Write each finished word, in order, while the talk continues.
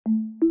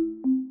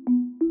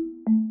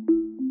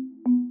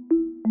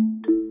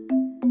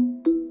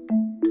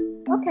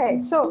Okay,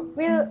 so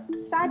we'll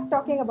start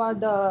talking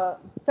about the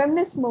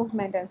feminist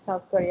movement in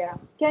South Korea.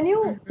 Can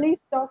you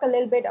please talk a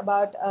little bit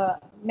about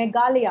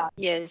Meghalaya?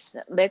 Yes,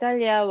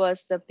 Meghalaya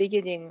was the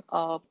beginning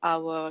of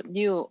our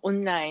new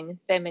online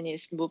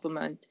feminist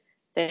movement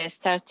that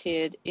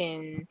started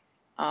in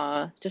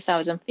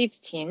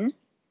 2015.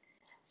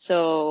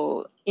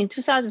 So in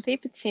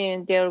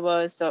 2015, there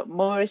was the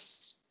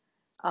MERS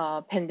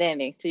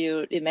pandemic. Do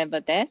you remember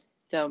that?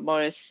 The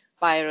MERS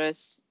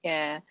virus.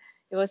 Yeah,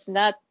 it was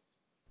not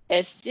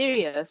as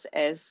serious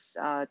as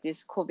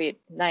this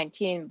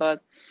COVID-19,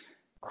 but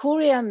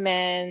Korean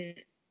men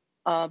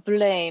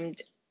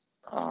blamed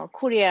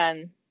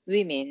Korean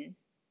women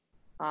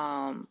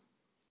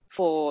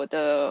for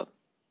the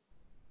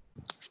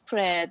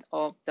spread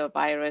of the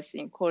virus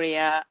in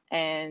Korea,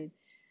 and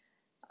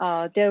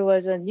there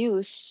was a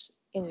news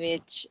in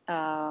which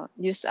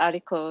news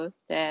article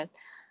that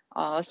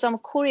some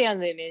Korean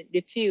women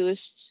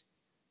refused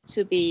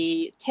to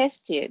be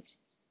tested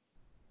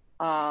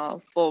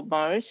for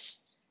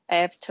MERS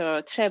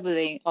after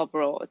traveling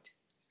abroad.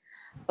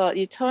 But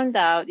it turned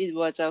out it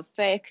was a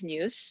fake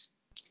news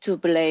to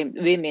blame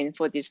women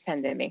for this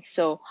pandemic.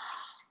 So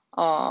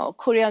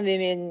Korean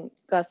women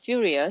got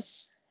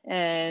furious,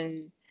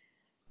 and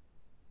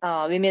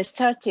women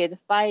started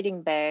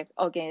fighting back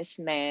against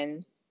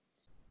men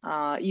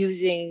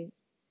using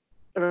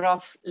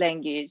rough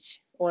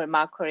language or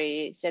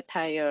mockery,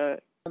 satire.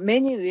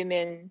 Many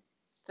women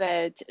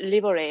felt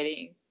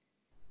liberating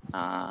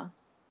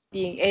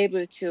being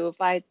able to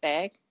fight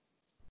back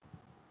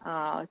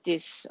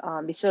this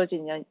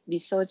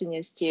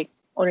misogynistic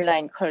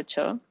online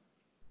culture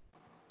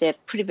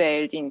that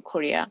prevailed in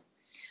Korea.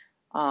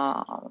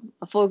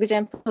 For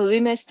example,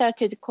 women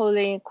started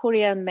calling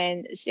Korean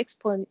men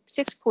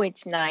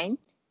 6.9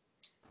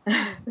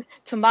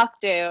 to mock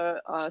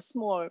their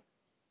small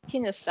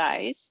penis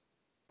size.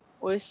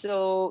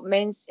 Also,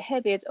 men's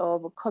habit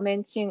of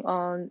commenting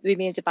on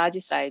women's body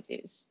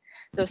sizes.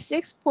 So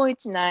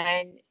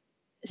 6.9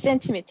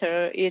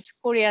 centimeter is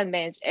Korean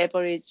men's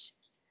average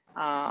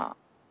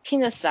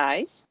penis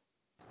size,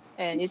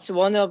 and it's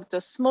one of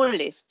the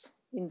smallest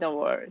in the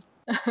world.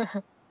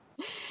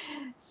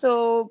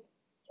 So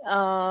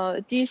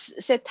this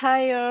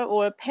satire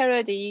or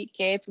parody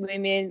gave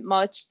women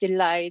much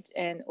delight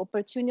and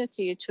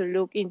opportunity to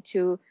look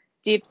into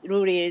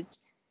deep-rooted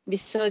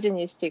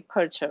misogynistic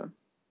culture.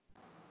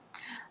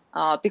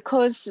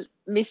 Because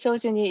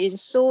misogyny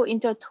is so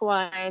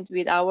intertwined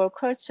with our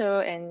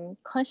culture and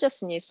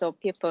consciousness of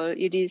people,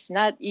 it is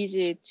not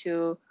easy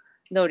to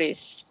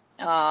notice.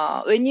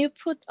 When you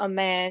put a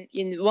man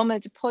in a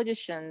woman's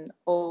position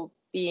of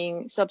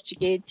being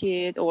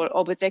subjugated or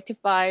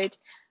objectified,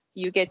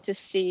 you get to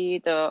see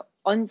the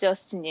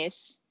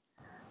unjustness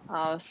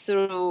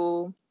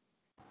through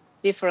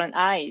different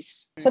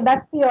eyes. So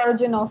that's the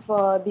origin of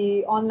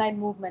the online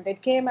movement.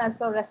 It came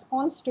as a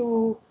response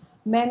to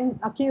men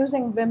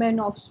accusing women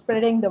of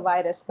spreading the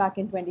virus back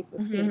in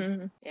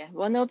 2015. Yeah,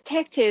 one of the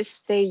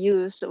tactics they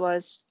used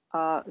was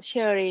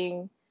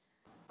sharing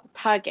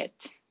target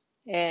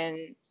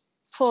and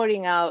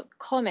pouring out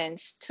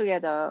comments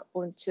together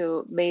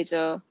onto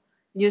major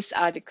news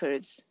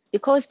articles.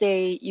 Because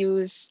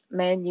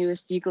men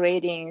use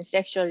degrading,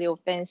 sexually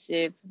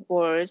offensive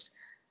words,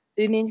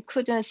 women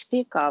couldn't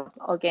speak up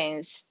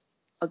against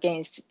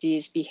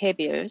these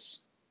behaviors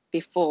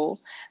before.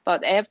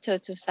 But after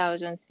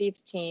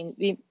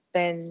 2015,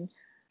 when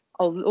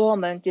a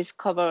woman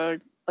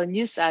discovered a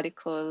news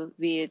article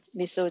with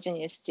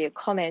misogynistic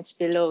comments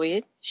below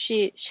it,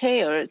 she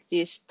shared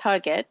this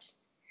target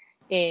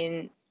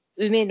in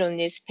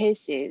women-only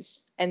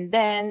spaces, and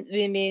then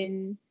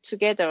women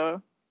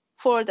together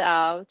poured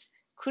out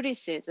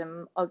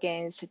criticism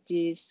against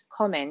these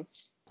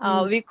comments.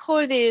 We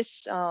call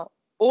this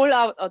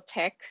all-out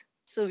attack.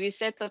 So we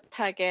set a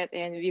target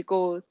and we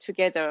go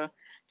together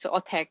to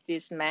attack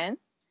this man.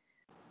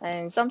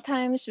 And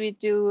sometimes we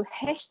do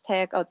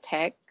hashtag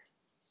attack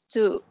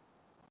to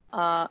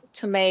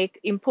make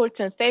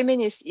important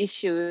feminist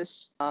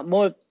issues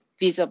more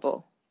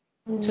visible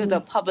to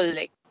the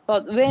public.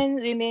 But when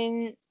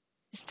women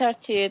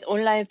started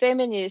online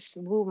feminist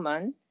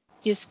movement,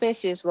 these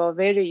spaces were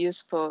very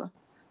useful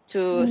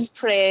to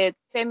spread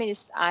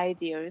feminist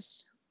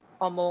ideas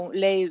among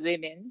lay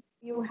women.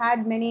 You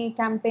had many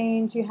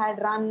campaigns, you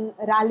had run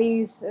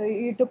rallies,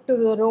 you took to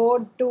the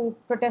road to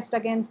protest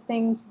against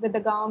things with the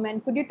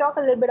government. Could you talk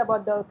a little bit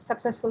about the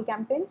successful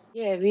campaigns?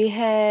 Yeah, we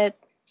had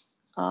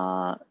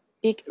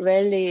big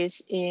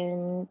rallies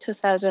in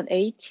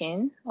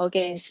 2018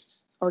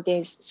 against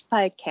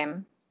spy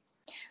cam.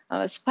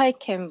 Spy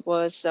cam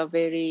was a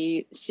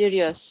very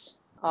serious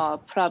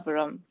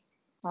problem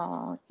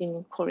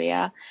in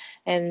Korea,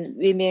 and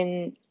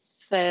women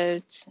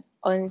felt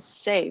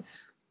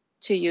unsafe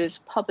to use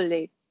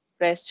public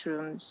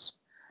restrooms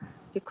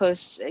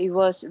because it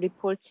was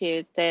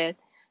reported that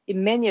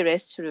in many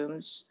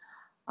restrooms,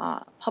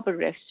 public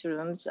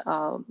restrooms,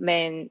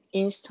 men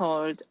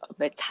installed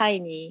a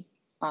tiny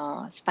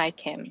spy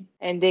cam,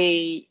 and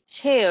they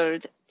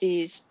shared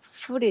these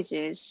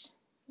footages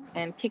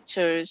and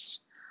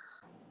pictures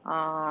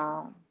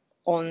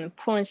on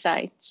porn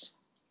sites.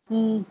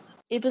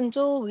 Even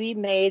though we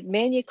made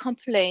many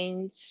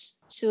complaints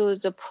to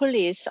the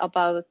police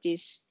about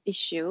this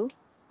issue,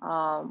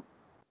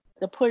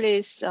 the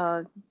police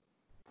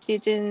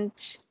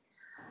didn't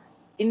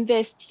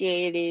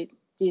investigate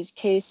these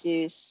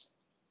cases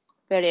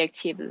very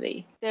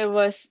actively. There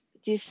was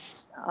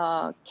this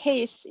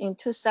case in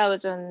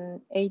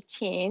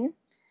 2018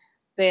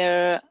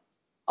 where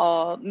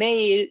a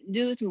male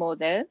nude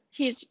model,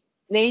 his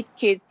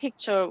naked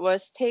picture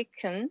was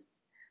taken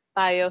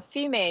by a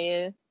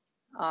female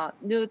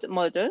nude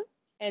model,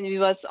 and it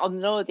was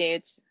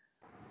uploaded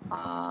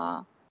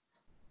on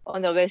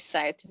a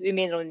website,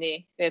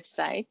 women-only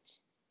website.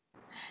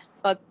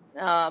 But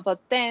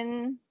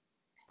then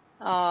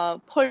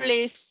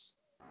police,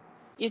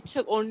 it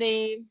took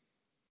only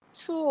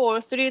 2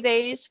 or 3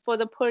 days for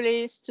the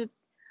police to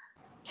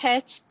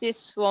catch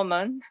this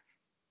woman.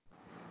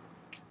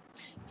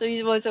 So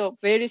it was a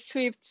very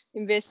swift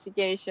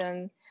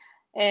investigation,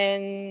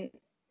 and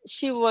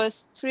she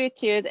was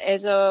treated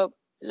as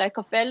like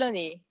a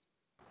felony.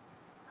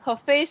 Her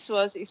face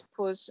was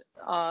exposed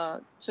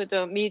to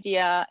the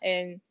media,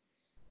 and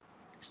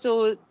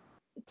so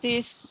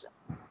this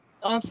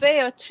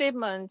unfair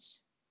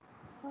treatment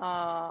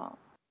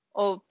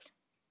of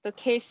the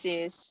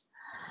cases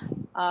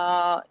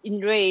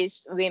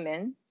enraged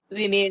women.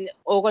 Women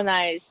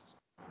organized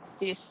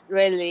this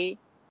rally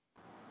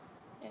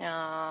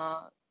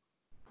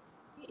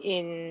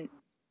in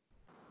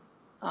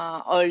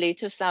early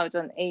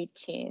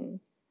 2018,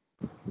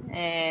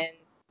 and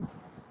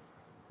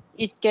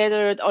it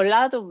gathered a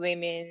lot of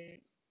women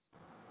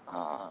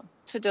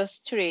to the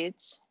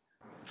streets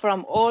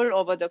from all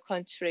over the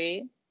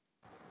country,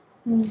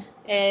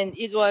 and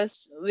it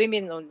was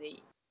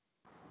women-only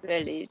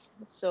rallies.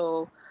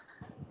 So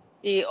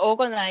the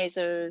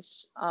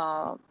organizers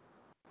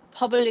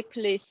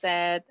publicly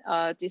said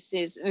this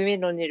is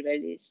women-only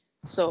rallies.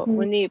 So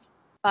only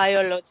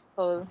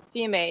biological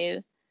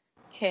female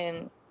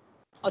can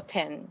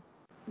attend.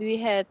 We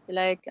had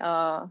like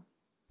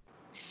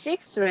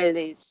 6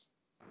 rallies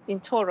in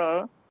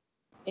total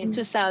in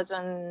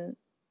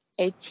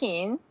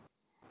 2018,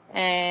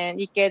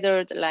 and it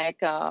gathered like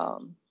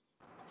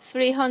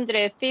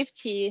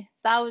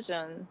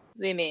 350,000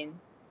 women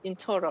in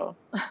total.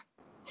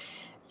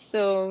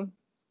 So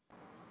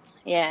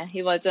yeah,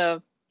 it was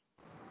a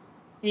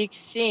big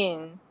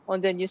scene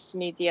on the news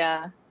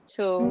media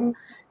too.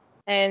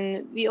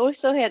 And we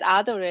also had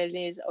other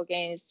rallies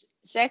against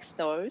sex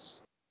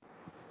dolls,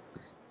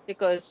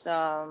 because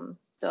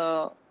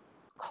the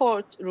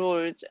court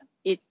ruled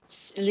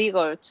it's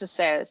legal to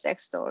sell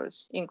sex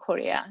dolls in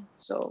Korea.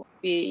 So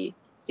we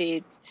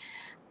did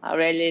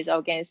rallies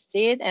against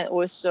it, and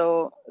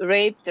also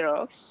rape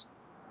drugs.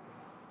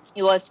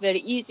 It was very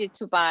easy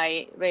to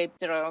buy rape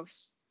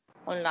drugs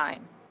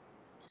online,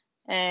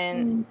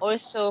 and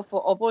also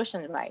for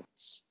abortion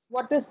rights.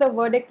 What is the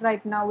verdict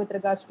right now with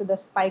regards to the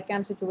spy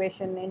cam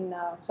situation in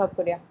South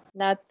Korea?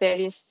 Not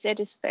very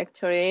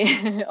satisfactory,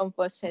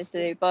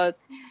 unfortunately, but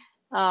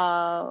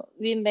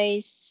we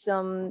made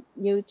some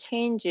new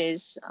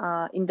changes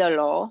in the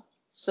law.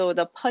 So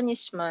the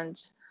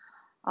punishment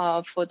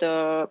for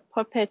the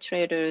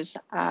perpetrators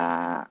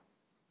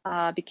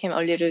became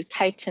a little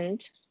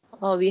tightened.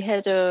 We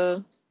had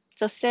a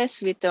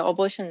success with the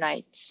abortion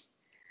rights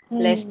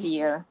last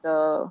year.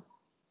 The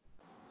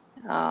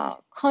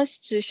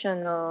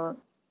constitutional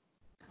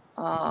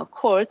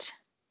court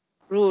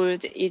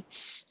ruled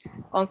it's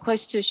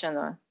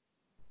unconstitutional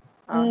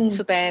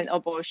to ban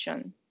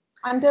abortion.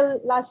 Until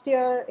last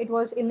year, it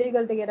was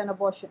illegal to get an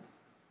abortion.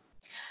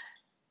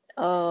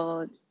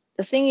 The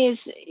thing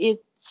is,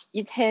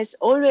 it has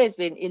always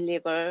been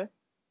illegal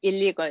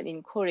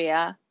in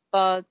Korea,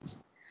 but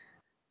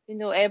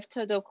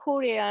after the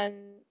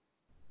Korean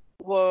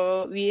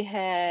War, we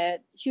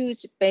had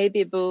huge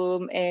baby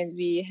boom, and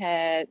we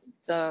had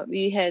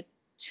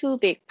too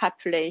big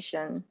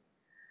population.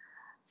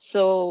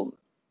 So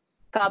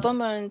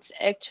government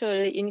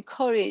actually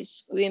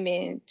encouraged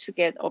women to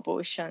get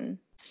abortion.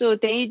 So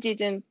they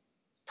didn't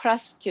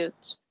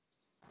prosecute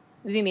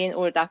women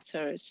or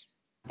doctors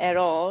at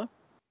all.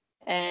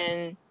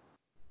 And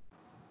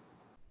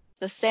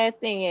the sad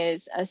thing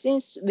is,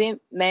 since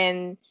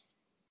men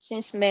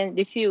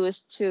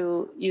refused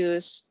to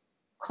use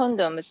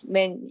condoms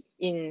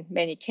in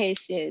many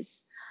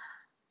cases,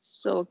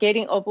 so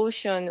getting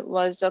abortion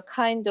was a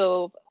kind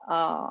of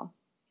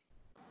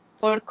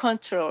birth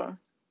control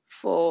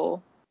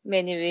for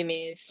many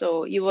women.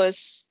 So it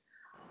was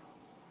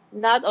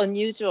not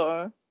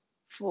unusual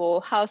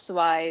for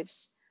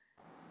housewives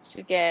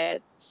to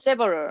get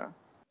several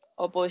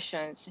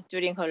abortions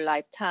during her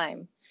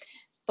lifetime.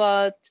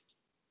 But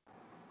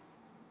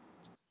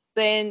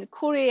when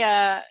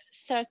Korea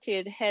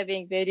started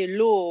having very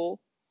low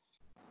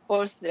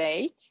birth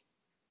rate,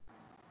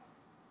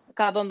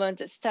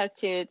 government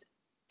started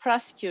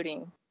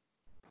prosecuting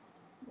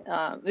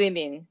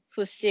women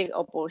who seek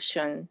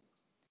abortion.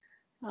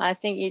 I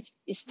think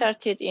it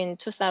started in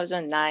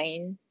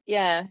 2009.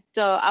 Yeah,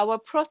 our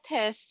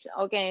protest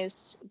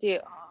against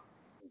the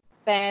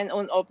ban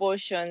on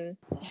abortion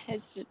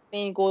has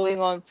been going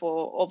on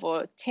for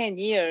over 10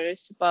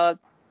 years, but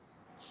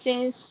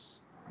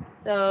since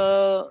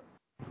the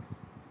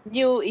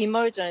new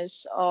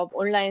emergence of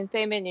online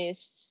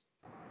feminists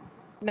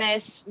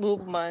mass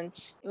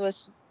movement, it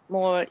was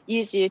more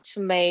easy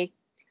to make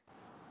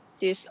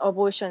this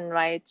abortion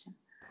right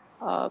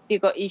a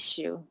bigger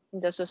issue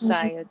in the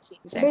society.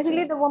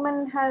 Basically, the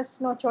woman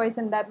has no choice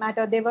in that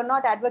matter. They were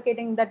not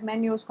advocating that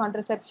men use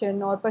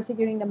contraception or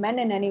persecuting the men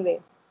in any way.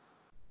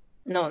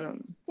 No.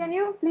 Can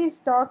you please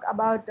talk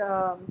about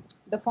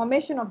the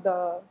formation of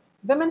the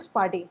Women's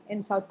Party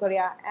in South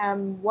Korea?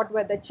 What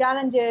were the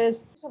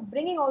challenges? So,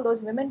 bringing all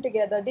those women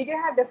together, did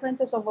you have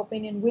differences of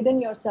opinion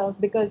within yourself?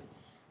 Because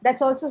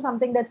that's also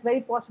something that's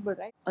very possible,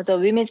 right? The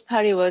Women's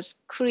Party was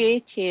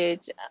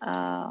created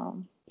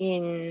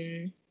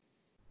in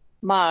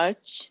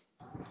March,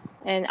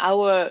 and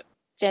our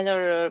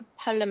general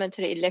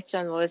parliamentary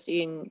election was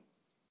in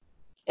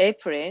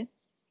April.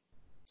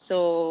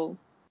 So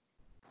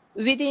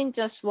within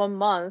just 1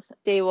 month,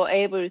 they were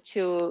able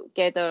to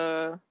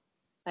gather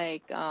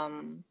like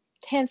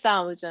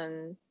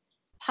 10,000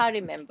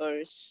 party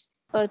members.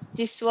 But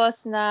this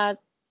was not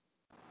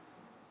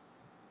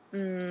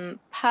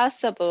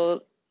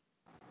possible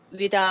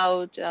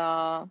without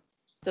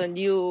the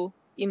new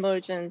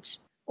emergent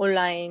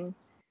online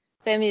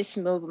feminist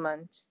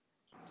movement.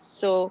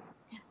 So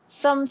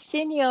some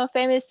senior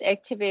feminist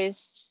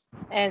activists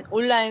and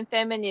online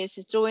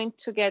feminists joined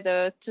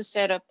together to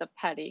set up the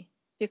party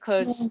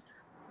because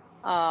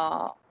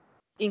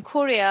in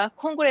Korea,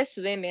 Congress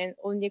women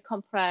only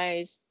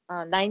comprise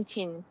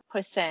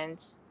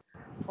 19%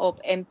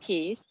 of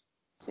MPs,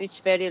 so it's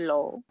very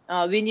low.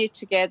 We need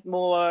to get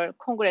more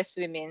Congress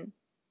women.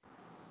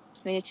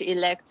 We need to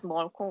elect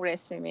more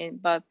Congress women,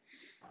 but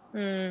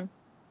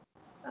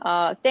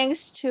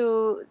thanks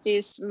to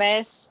this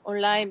mass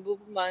online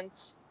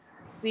movement,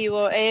 we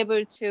were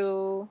able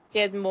to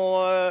get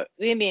more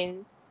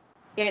women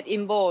get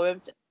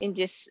involved in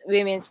this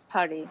women's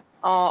party.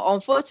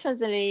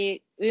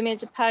 Unfortunately,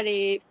 women's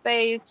party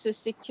failed to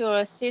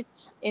secure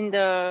seats in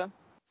the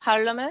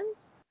parliament,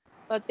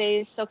 but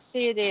they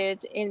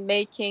succeeded in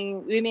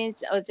making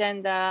women's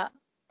agenda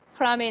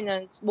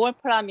more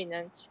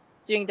prominent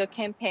during the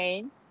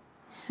campaign.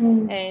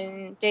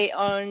 And they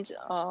earned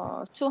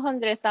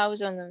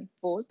 200,000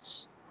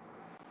 votes,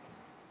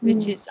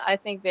 which is, I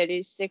think,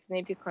 very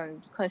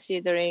significant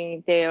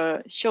considering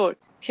their short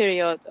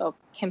period of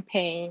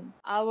campaign.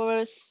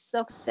 Our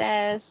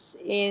success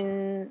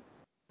in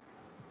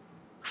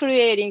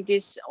creating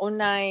this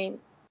online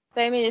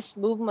feminist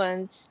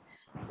movement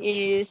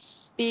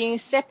is being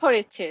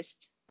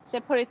separatist.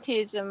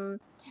 Separatism,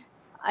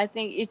 I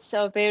think it's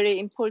a very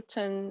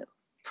important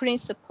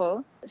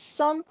principle.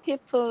 Some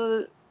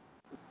people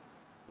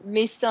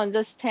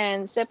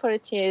misunderstand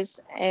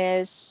separatism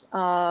as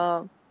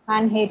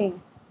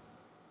man-hating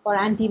or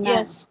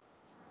anti-man.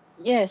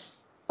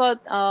 Yes, but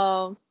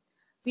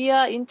we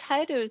are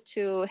entitled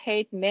to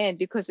hate men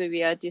because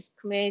we are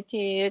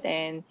discriminated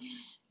and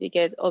we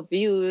get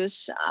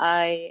abused.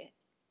 I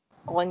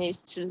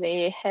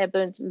honestly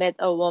haven't met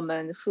a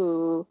woman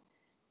who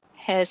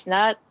has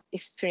not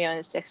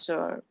experienced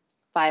sexual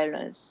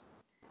violence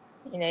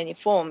in any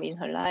form in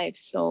her life.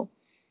 So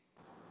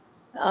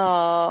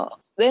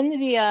when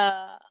we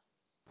are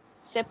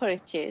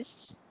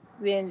separatists,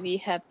 when we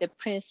have the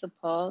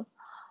principle,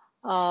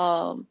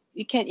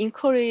 we can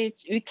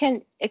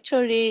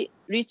actually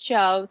reach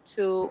out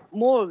to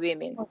more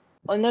women.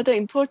 Another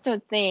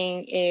important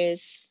thing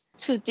is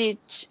to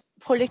ditch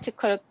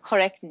political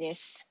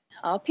correctness.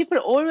 People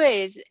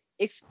always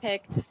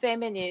expect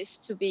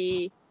feminists to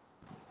be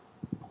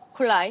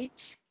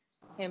polite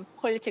and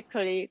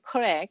politically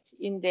correct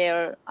in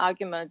their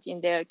argument,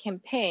 in their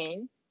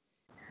campaign.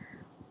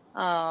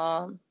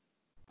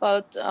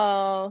 But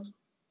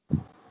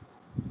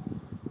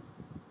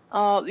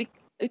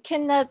we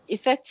cannot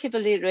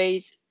effectively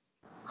raise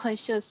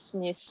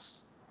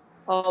consciousness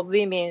of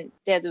women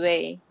that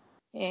way.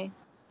 And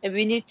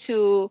we need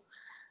to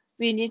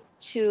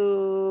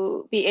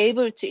be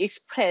able to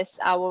express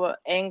our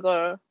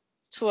anger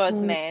towards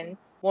men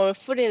more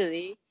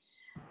freely,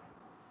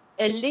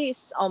 at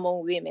least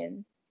among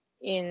women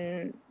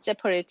in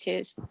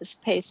separatist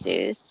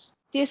spaces.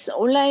 This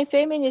online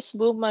feminist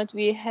movement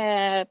we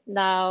have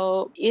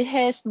now, it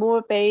has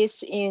more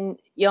base in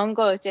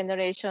younger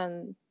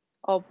generation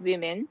of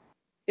women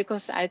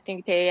because I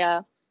think they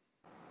are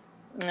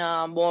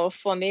more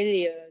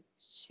familiar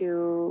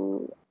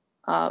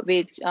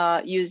with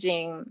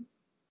using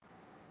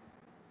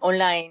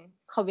online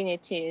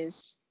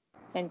communities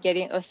and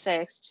getting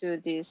access to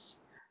these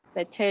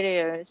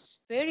materials.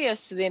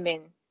 Various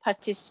women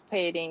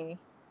participating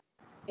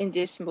in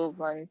this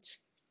movement.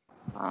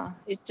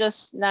 It's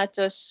just not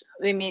just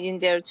women in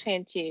their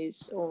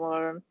 20s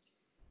or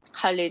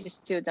college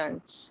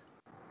students.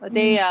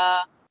 They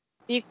are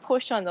big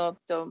portion of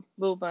the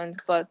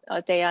movement, but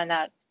they are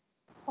not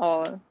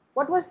all.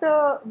 What was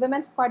the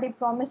Women's Party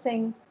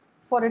promising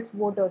for its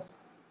voters?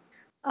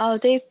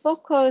 They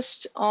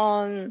focused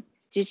on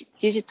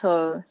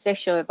digital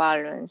sexual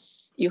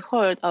violence. You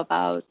heard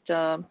about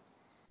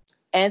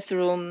nth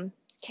room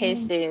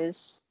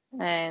cases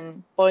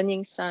and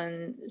Burning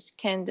Sun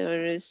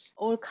scandals,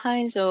 all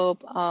kinds of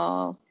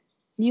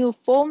new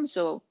forms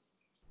of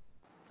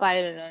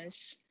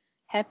violence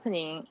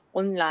happening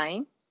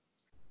online,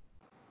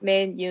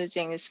 men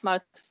using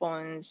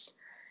smartphones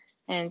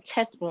and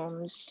chat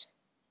rooms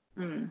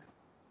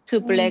to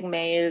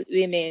blackmail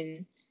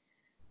women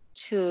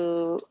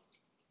to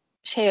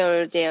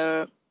share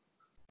their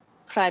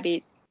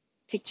private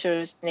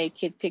pictures,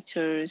 naked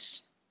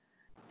pictures,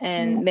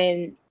 and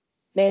men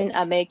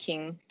are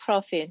making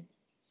profit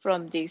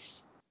from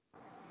this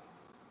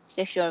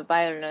sexual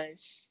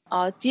violence.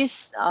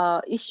 This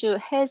issue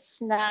has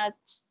not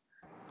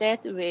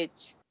dealt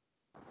with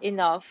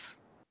enough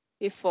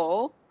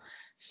before,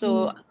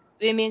 so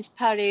Women's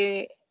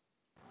Party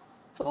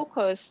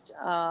focused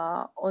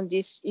on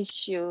this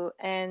issue,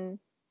 and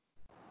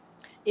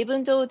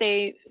even though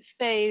they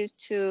failed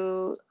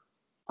to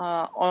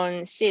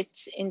earn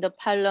seats in the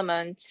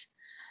parliament,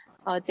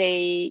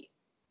 they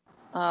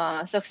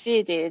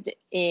succeeded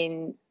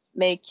in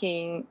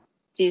making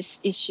this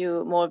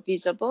issue more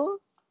visible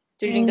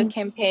during the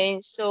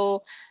campaign.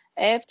 So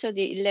after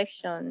the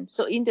election,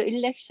 so in the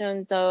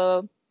election,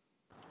 the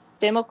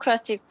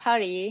Democratic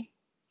Party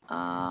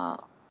won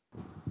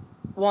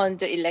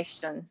the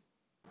election.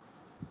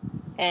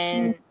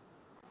 And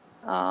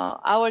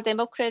our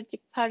Democratic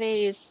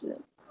Party is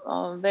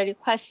very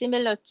quite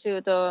similar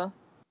to the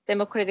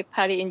Democratic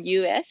Party in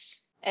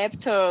US.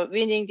 After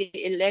winning the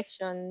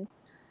election,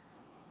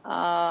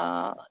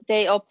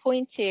 they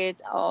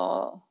appointed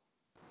a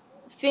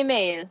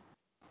female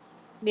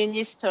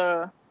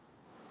minister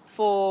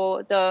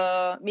for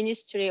the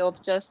Ministry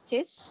of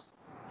Justice.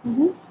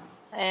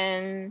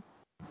 And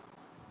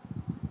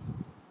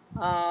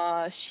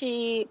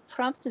she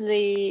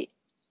promptly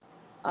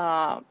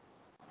the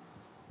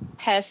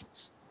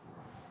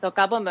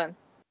government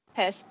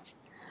passed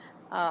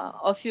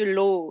a few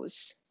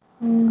laws,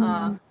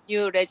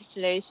 new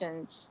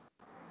legislations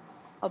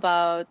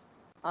about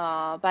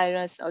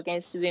violence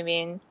against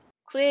women.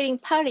 Creating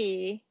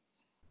party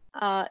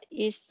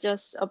is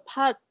just a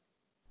part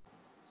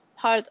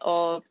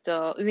of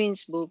the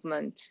women's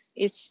movement.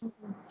 It's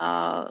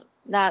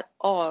not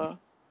all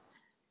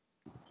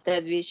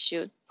that we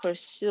should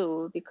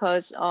pursue,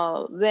 because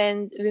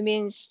when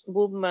women's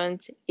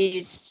movement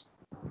is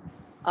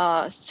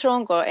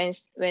stronger and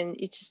when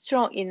it's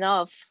strong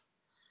enough,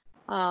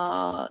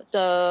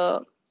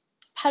 the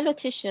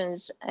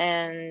politicians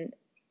and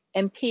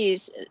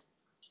MPs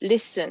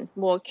listen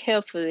more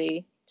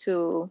carefully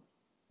to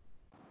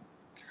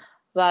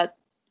what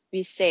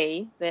we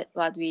say,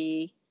 what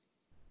we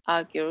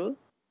argue.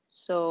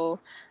 So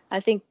I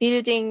think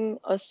building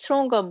a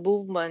stronger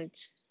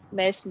movement,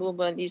 mass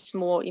movement, is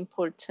more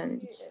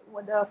important.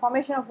 The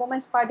formation of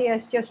Women's Party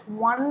is just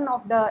one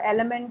of the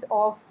element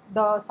of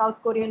the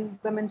South Korean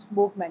women's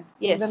movement.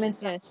 Yes,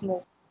 women's rights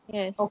movement.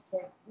 Yes.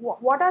 Okay.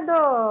 What are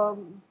the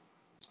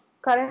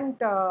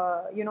current,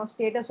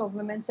 status of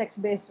women's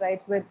sex-based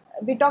rights?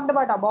 We talked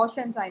about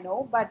abortions, I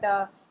know, but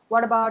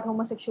what about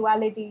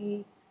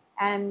homosexuality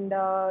and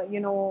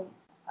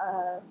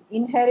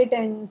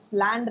inheritance,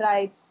 land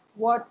rights?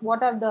 What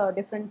are the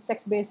different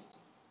sex-based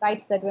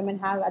rights that women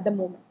have at the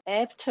moment?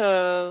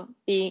 After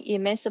being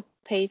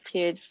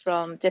emancipated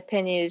from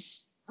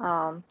Japanese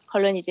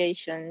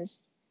colonizations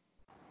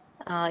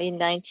in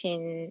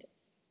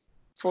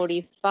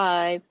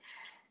 1945,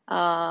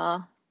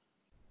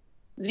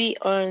 we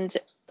earned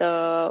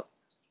the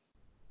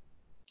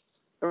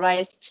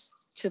right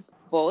to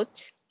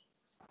vote.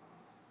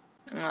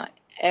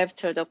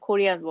 After the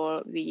Korean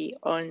War, we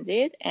earned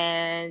it,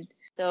 and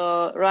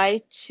the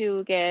right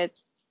to get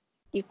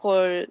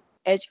equal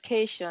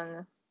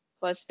education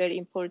was very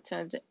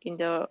important in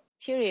the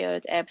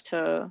period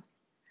after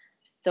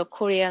the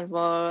Korean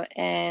War.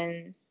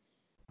 And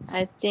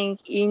I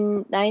think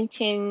in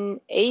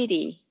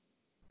 1980,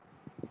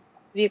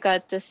 we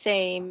got the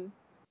same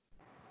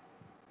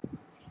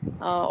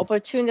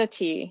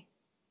opportunity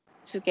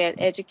to get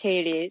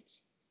educated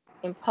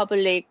in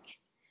public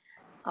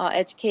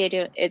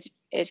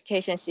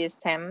education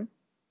system.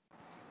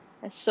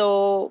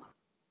 So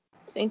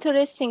the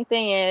interesting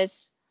thing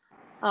is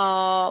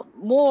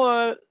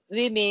more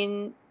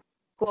women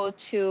go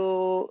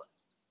to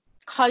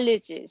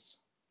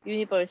colleges,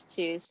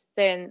 universities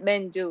than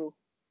men do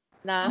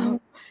now,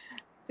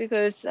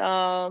 because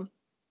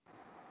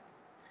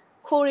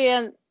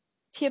Korean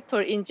people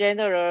in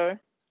general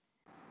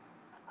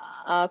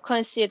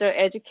consider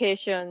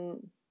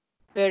education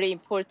very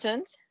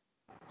important.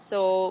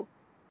 So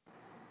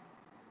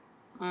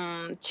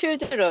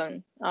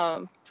children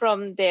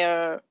from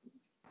their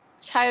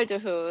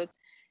childhood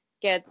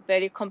get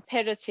very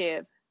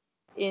competitive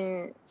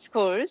in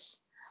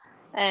schools,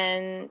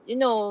 and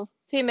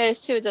female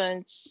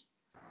students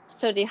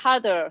study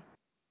harder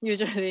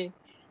usually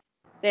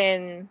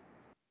than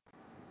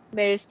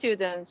male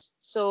students,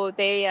 so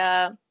they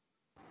are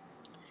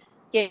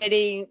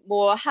getting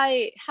more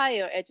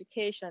higher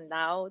education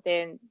now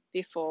than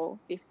before.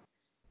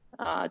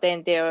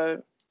 than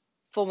their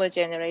former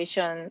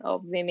generation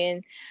of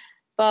women,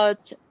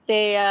 but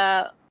they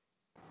are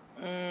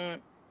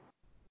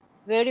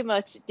very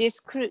much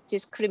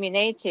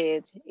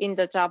discriminated in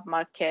the job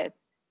market,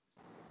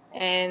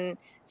 and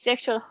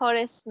sexual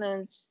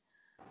harassment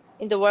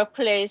in the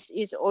workplace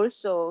is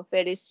also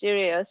very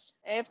serious.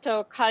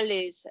 After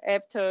college,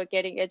 after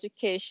getting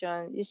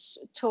education, it's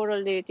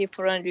totally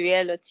different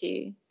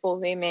reality for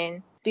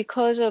women.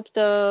 Because of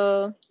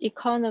the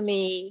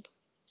economy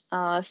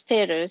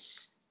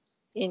status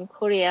in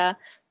Korea,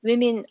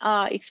 women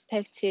are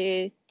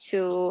expected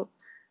to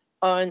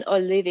earn a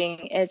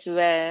living as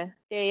well.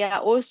 They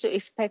are also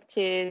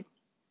expected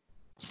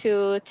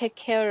to take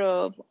care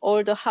of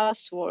all the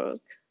housework.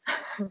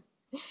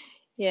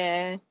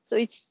 Yeah, so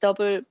it's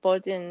double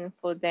burden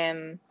for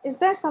them. Is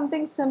there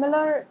something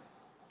similar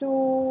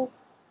to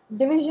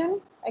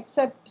division,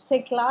 except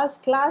say class?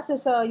 Class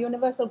is a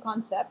universal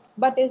concept,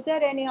 but is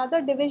there any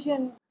other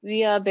division?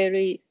 We are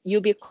very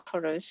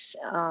ubiquitous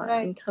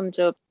Right. in terms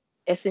of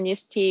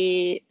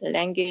ethnicity,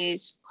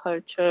 language,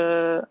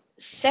 culture,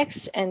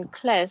 sex, and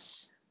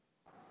class.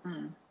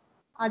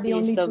 Are the Is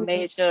only the two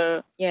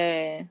major,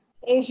 yeah.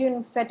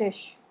 Asian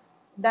fetish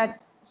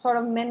that sort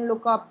of men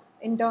look up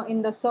in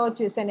the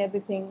searches and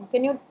everything?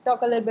 Can you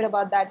talk a little bit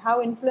about that?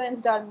 How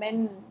influenced are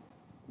men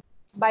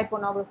by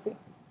pornography?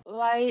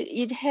 While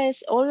it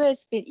has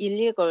always been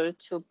illegal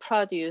to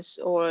produce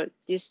or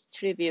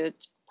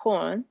distribute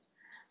porn,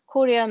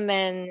 Korean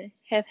men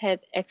have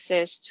had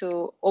access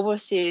to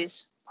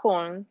overseas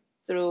porn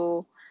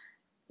through,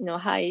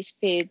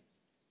 high-speed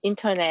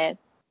internet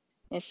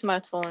and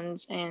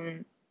smartphones,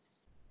 and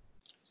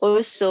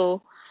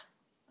also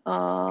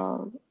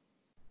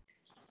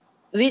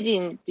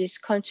within this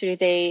country,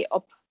 they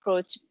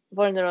approach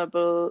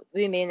vulnerable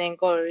women and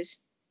girls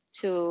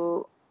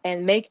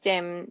and make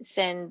them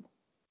send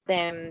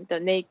them the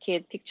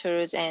naked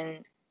pictures,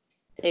 and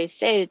they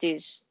sell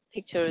these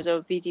pictures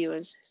or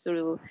videos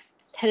through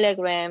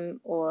Telegram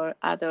or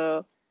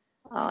other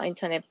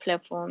internet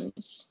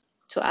platforms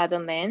to other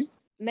men.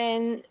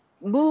 Men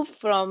move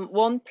from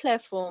one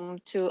platform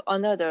to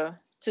another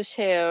to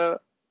share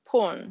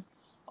porn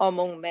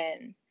among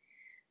men.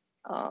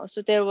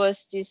 So there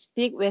was this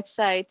big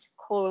website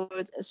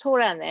called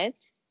Seoul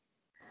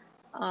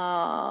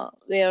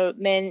where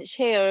men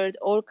shared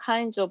all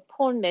kinds of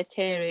porn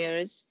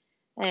materials,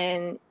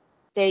 and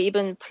they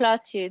even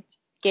plotted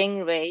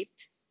gang rape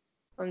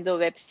on the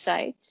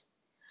website.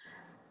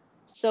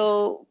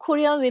 So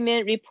Korean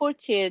women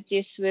reported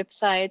this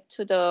website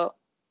to the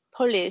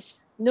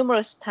police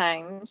numerous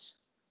times,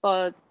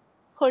 but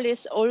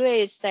police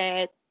always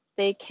said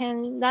they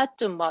cannot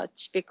do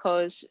much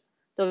because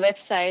the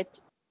website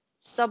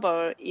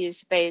server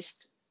is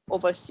based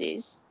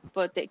overseas,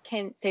 but they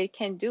can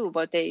do,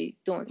 but they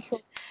don't. Sure.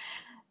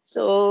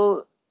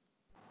 So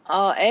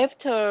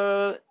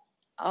after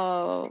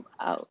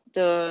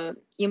the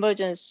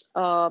emergence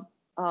of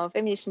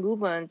feminist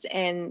movement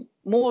and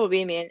more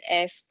women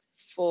asked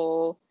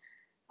for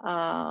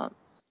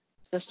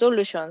the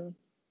solution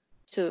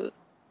to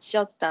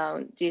shut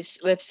down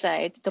this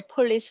website, the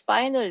police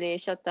finally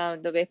shut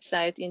down the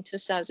website in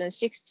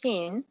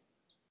 2016.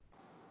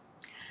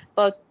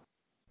 But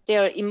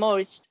there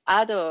emerged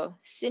other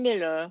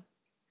similar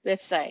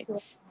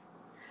websites,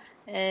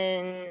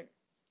 and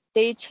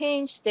they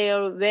change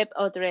their web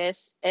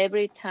address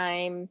every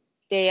time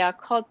they are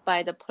caught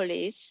by the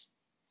police,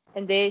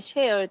 and they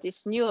share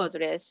this new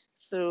address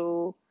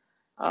through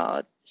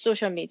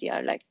social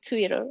media like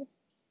Twitter.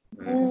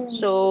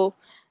 So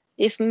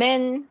if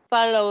men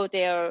follow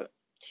their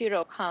Twitter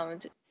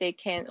account, they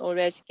can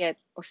always get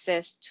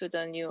access to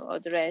the new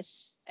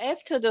address.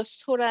 After the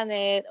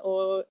Soranet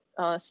or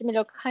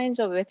similar kinds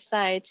of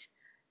websites,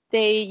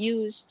 they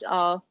used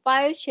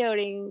file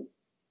sharing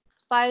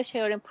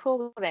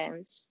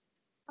programs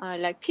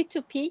like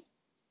P2P.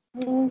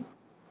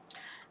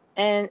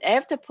 And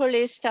after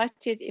police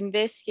started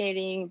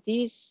investigating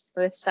these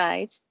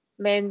websites,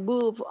 men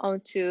moved on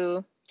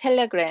to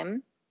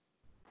Telegram,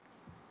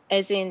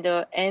 as in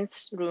the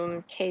nth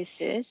room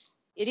cases.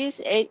 It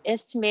is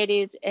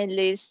estimated at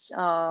least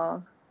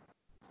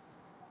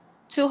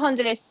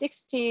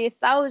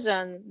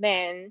 260,000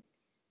 men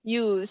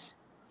use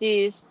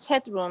these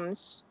chat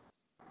rooms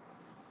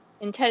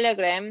in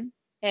Telegram,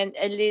 and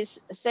at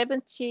least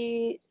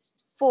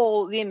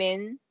 74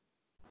 women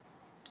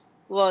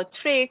were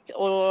tricked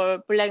or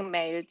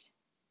blackmailed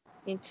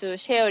into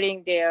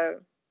sharing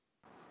their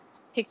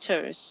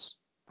pictures.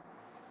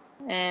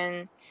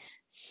 And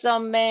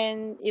some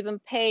men even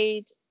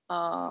paid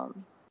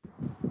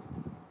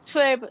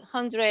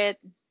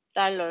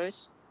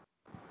 $1,200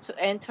 to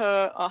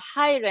enter a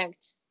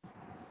high-ranked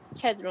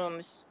chat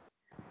rooms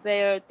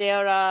where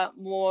there are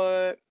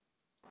more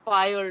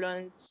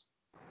violent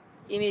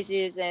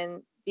images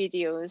and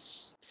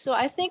videos. So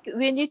I think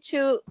we need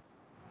to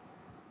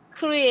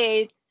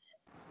create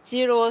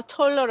zero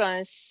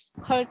tolerance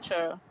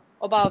culture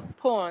about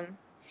porn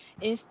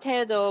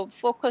instead of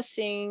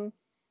focusing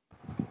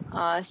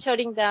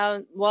shutting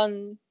down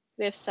one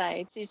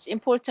website. It's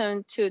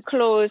important to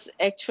close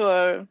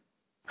actual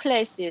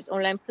places,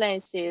 online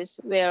places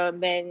where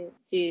men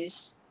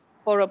these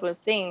horrible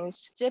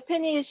things.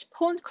 Japanese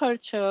porn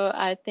culture,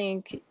 I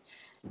think,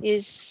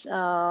 is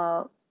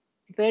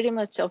very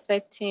much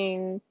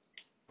affecting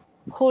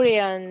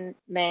Korean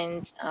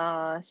men's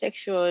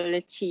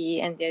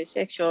sexuality and their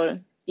sexual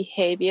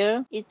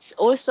behavior. It's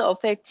also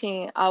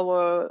affecting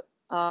our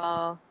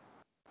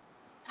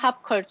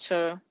pop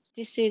culture.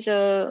 This is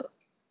a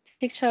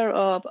picture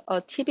of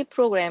a TV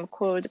program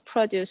called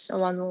Produce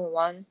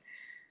 101.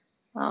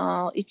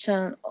 It's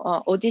an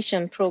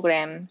audition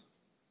program.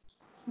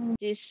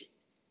 This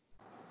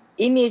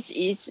image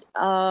is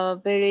a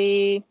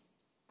very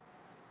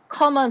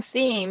common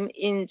theme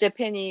in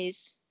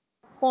Japanese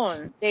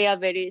porn. They are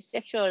very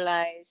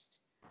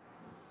sexualized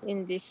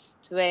in this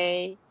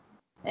way.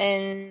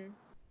 And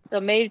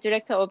the male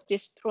director of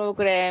this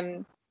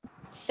program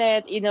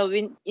said in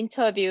an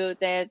interview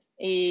that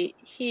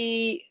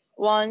he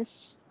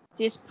wants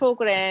this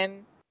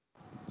program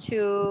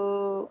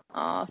to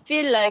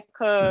feel like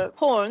a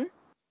porn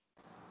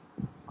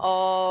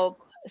of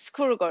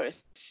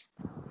schoolgirls.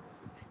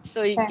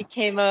 So it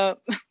became a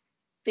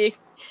big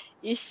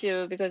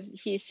issue because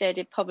he said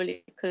it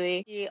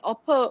publicly. The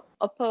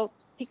upper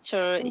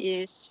picture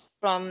is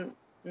from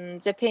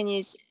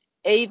Japanese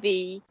AV,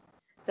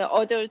 the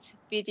adult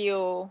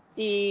video.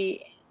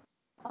 The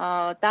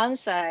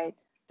downside,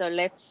 the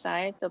left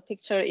side, the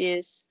picture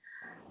is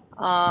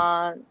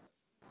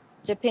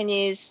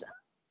Japanese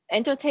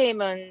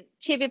entertainment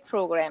TV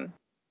program.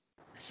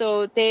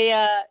 So they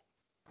are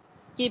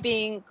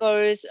giving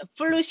girls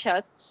flu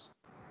shots,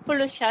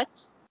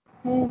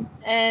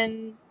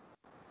 and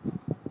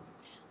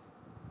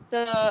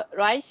the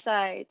right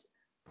side,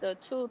 the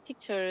two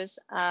pictures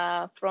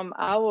are from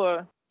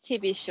our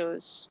TV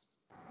shows,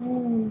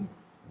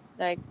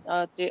 like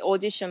the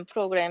audition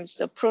programs,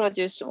 the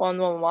Produce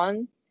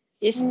 111.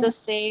 It's the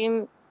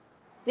same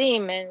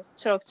theme and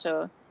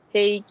structure.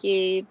 They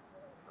give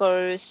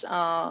girls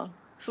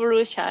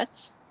flu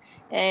shots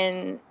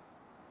and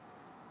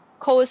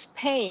cause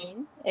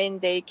pain,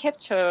 and they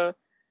capture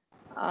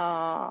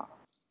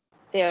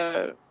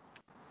their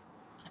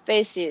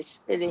faces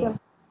feeling.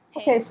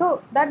 Okay,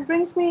 so that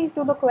brings me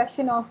to the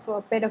question of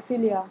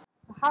pedophilia.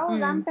 How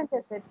rampant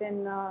is it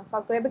in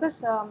South Korea?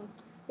 Because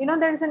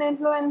there is an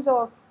influence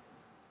of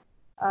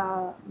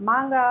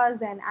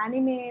mangas and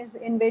animes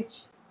in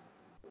which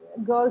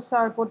girls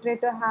are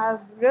portrayed to have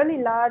really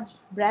large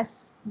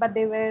breasts, but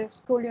they wear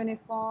school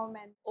uniform.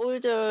 And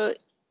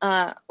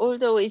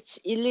although it's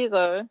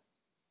illegal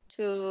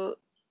to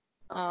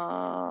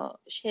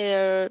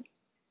share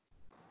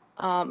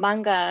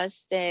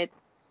mangas that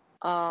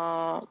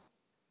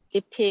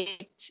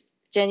depict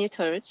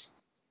genitals,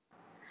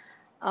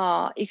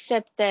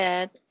 except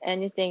that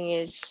anything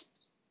is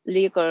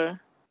legal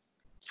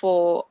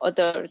for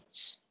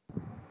adults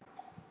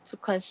to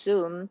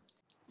consume.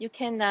 You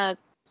cannot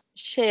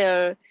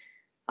share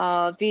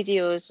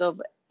videos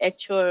of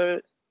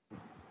actual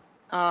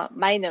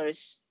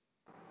minors.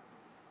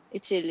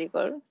 It's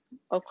illegal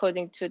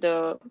according to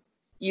the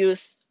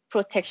youth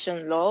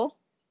protection law.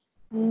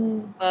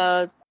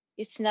 But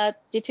it's not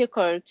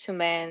difficult to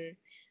men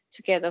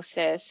to get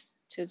access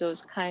to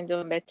those kind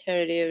of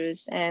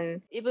materials,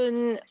 and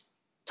even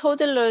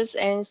toddlers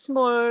and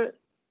small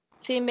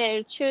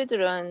female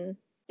children,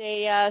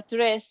 they are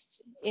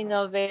dressed in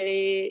a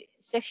very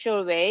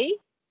sexual way.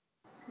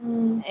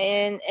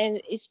 And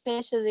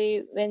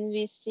especially when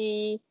we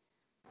see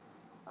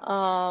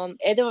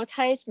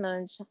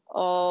advertisements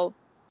of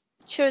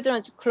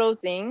children's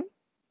clothing,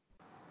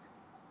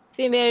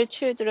 female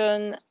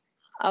children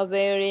are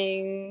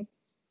wearing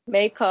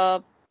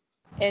makeup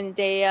and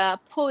they are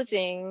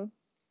posing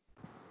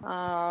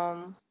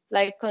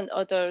like an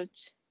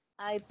adult.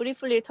 I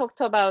briefly talked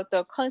about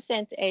the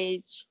consent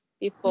age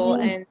before,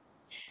 and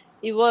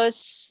it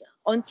was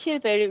until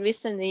very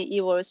recently,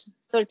 it was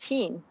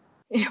 13.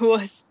 It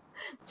was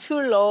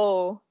too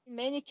low. In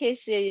many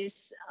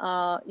cases,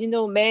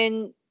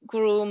 men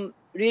groom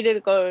little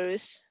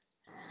girls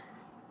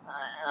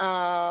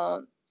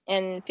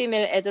and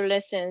female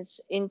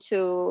adolescents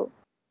into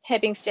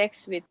having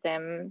sex with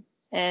them,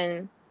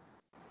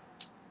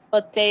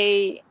 but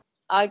they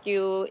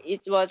argue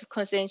it was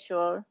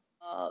consensual.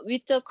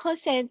 With the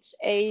consent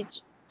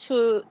age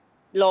too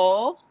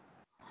low,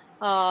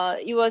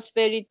 it was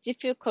very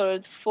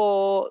difficult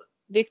for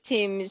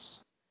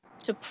victims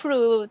to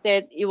prove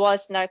that it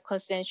was not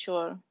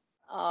consensual.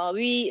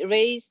 We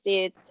raised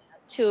it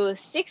to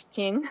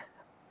 16.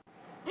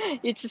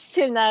 It's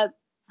still not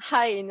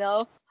high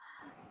enough,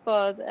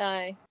 but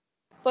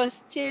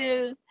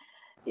still,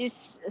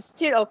 it's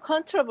still a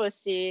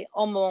controversy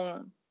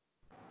among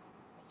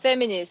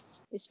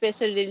feminists,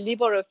 especially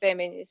liberal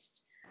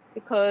feminists,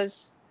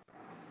 because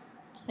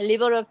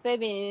liberal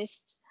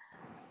feminists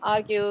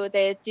argue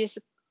that this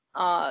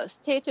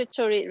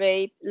statutory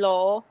rape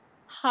law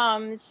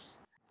harms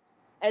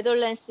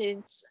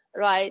adolescents'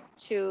 right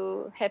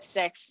to have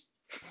sex.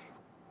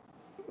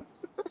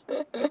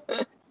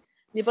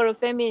 Liberal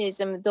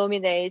feminism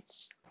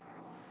dominates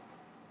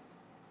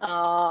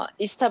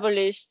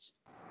established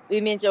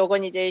women's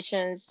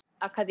organizations,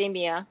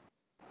 academia.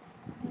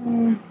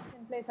 In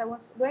place, I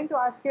was going to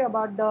ask you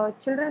about the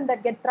children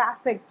that get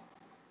trafficked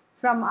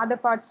from other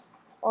parts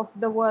of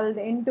the world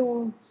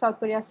into South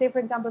Korea. Say, for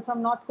example,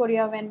 from North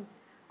Korea, when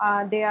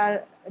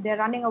they're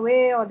running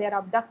away, or they're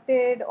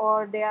abducted,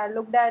 or they are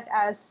looked at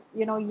as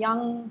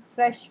young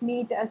fresh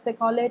meat, as they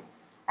call it,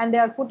 and they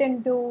are put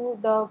into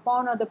the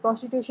porn or the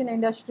prostitution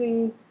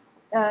industry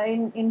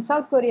in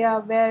South Korea,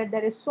 where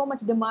there is so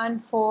much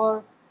demand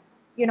for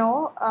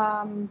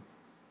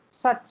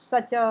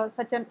such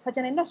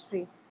an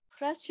industry.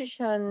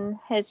 Prostitution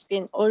has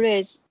been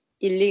always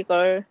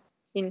illegal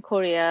in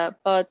Korea,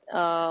 but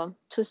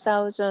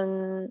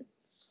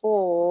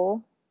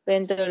 2004,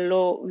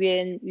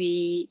 when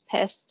we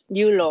passed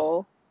new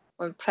law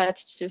on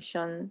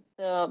prostitution,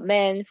 the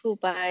men who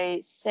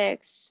buy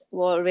sex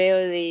were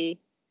rarely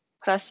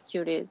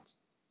prosecuted,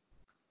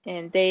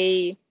 and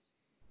the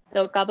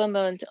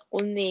government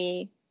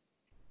only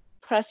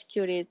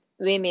prosecuted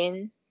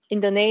women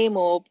in the name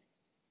of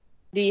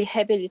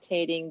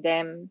rehabilitating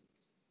them.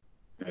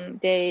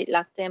 They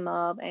locked them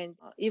up, and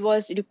it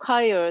was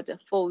required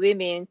for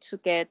women to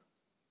get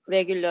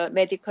regular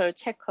medical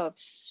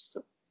checkups.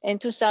 In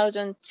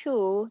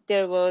 2002,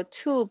 there were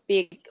 2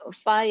 big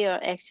fire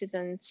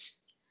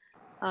accidents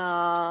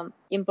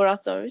in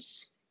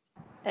brothels,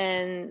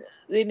 and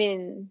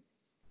women,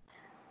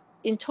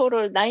 in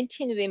total,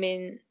 19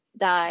 women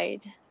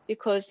died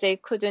because they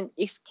couldn't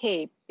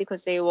escape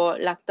because they were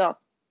locked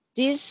up.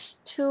 These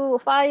 2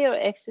 fire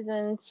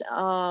accidents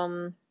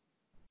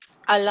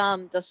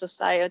alarmed the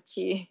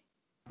society,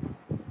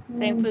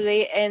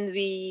 thankfully, and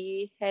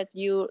we had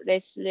new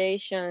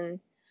legislation,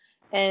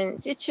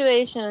 and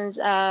situations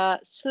are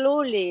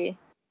slowly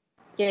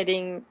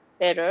getting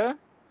better,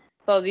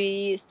 but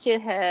we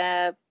still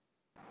have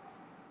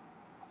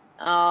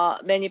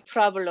many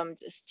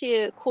problems.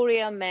 Still,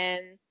 Korean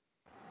men,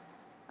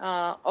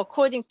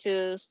 according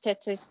to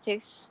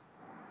statistics,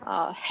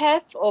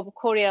 half of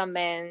Korean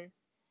men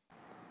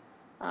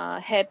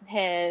have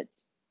had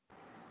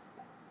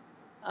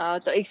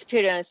the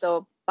experience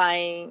of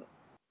paying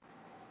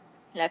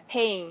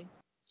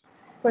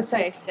For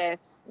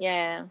sex.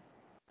 Yeah.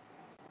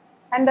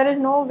 And there is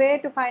no way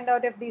to find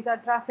out if these are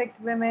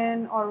trafficked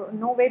women, or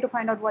no way to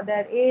find out what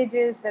their age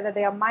is, whether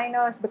they are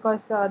minors,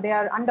 because they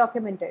are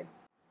undocumented.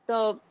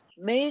 The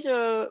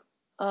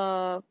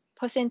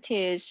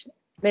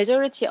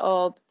majority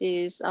of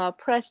these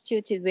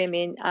prostituted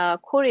women are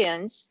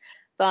Koreans,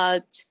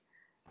 but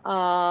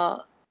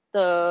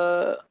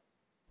the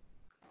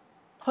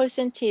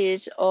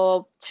percentage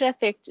of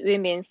trafficked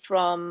women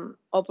from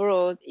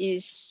abroad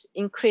is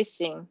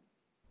increasing,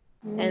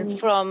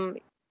 and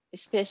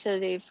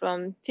especially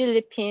from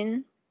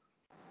Philippines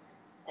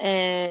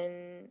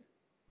and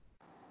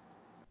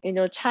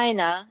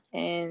China,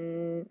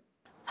 and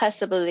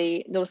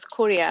possibly North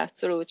Korea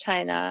through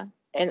China,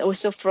 and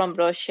also from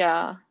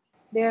Russia.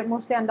 They are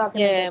mostly undocumented.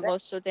 Yeah, right?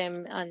 most of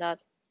them are not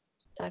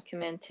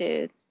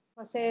documented.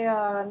 For say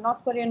a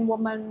North Korean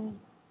woman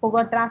who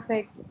got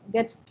trafficked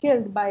gets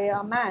killed by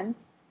a man,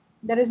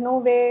 there is no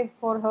way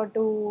for her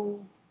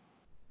to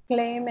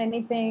claim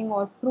anything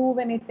or prove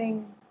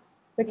anything,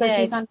 because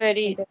she's it's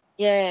very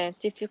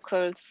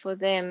difficult for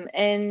them,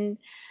 and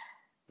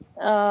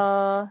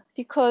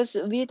because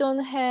we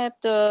don't have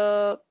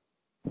the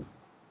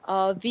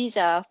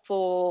visa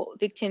for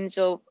victims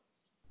of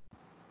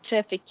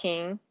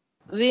trafficking,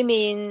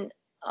 women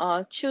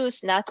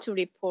choose not to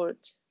report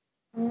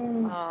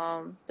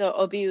the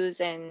abuse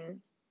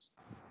and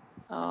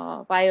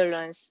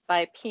violence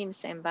by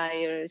pimps and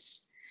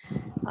buyers.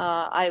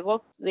 I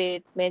worked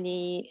with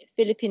many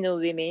Filipino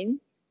women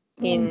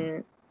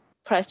in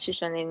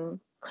prostitution in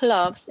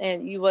clubs,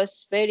 and it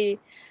was very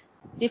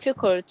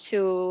difficult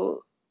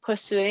to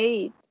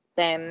persuade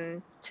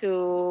them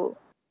to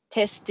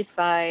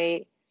testify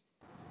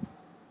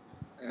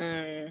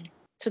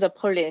to the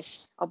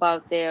police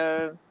about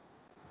their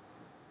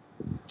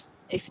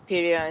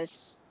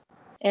experience.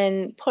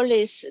 And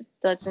police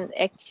doesn't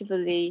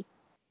actively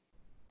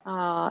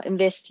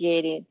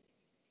investigate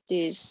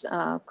these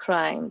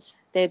crimes.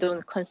 They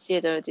don't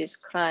consider these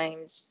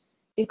crimes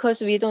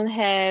because we don't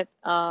have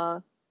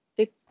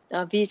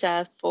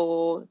visas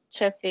for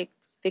traffic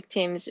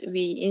victims.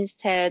 We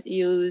instead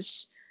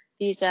use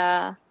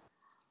visa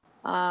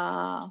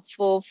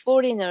for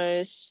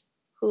foreigners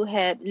who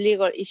have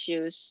legal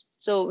issues.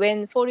 So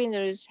when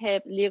foreigners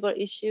have legal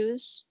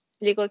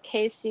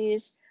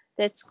cases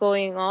that's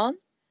going on,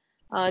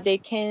 they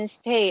can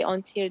stay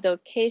until the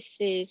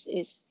cases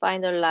is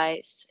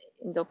finalized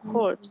in the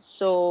court.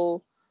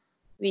 So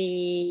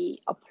we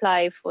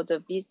apply for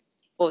that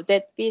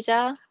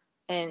visa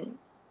and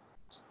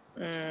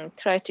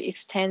try to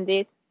extend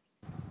it.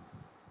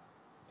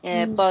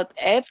 But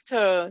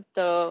after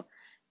the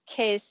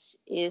case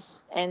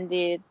is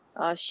ended,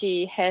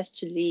 she has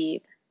to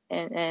leave,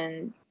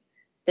 and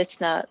that's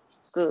not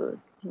good.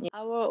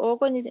 Our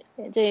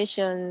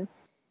organization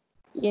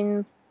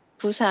in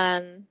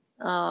Busan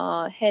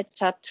had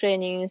job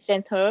training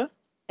center,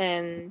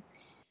 and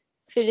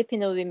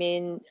Filipino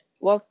women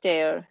work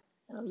there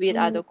with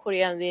other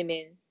Korean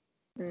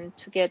women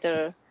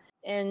together.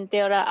 And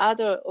there are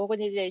other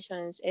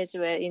organizations as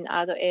well in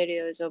other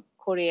areas of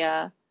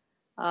Korea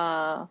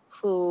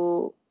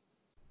who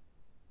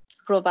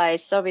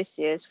provide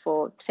services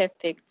for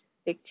trafficked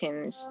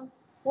victims.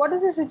 What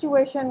is the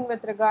situation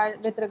with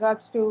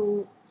regards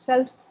to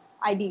self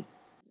ID?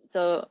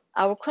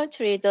 Our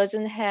country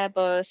doesn't have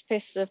a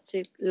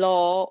specific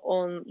law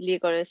on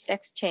legal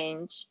sex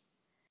change.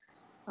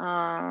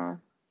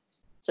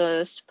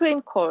 The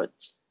Supreme Court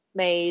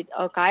made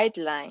a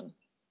guideline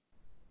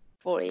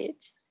for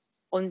it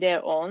on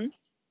their own,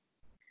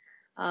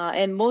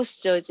 and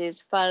most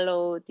judges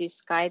follow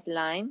this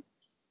guideline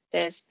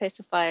that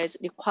specifies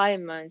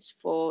requirements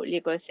for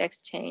legal sex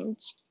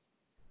change.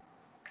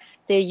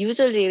 They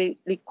usually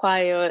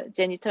require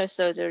genital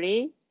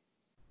surgery,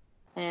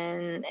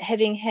 and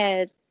having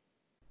had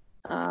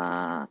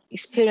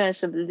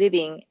experience of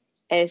living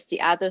as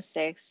the other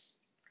sex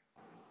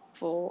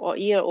for a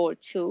year or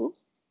two,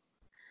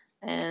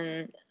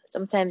 and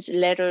sometimes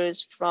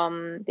letters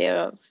from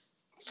their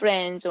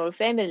friends or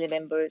family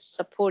members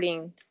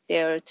supporting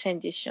their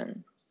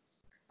transition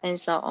and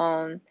so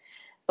on.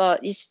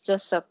 But it's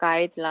just a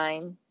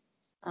guideline.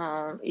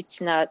 It's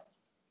not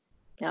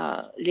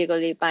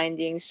legally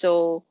binding.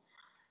 So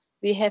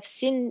we have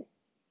seen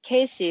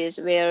cases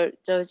where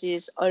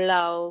judges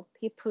allow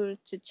people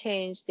to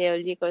change their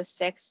legal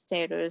sex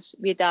status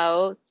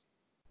without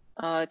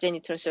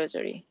genital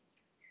surgery.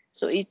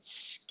 So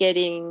it's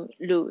getting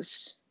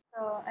loose.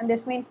 And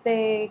this means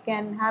they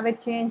can have it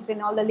changed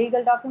in all the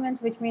legal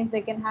documents, which means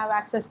they can have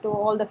access to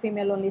all the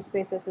female-only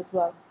spaces as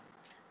well.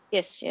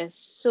 Yes.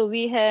 So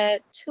we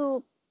had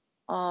two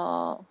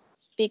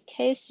big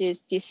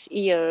cases this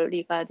year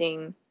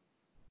regarding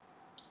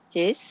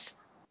this.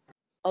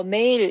 A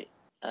male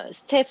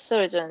staff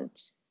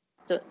sergeant,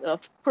 a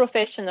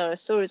professional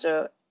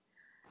soldier,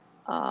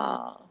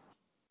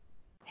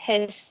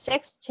 had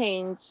sex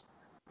change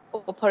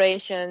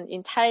operation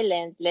in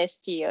Thailand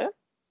last year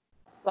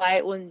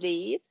while on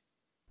leave,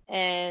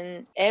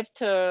 and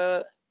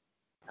after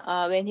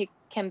when he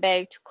came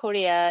back to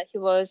Korea, he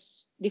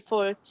was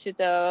referred to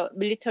the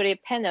military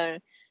panel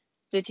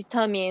to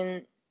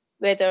determine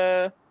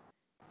whether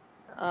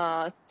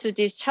to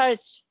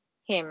discharge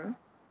him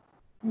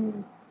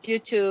due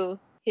to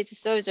his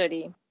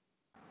surgery.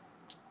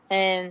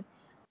 And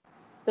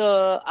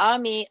the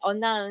army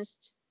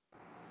announced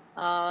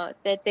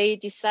that they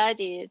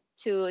decided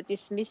to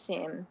dismiss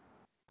him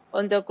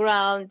on the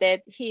ground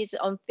that he is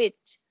unfit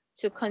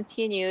to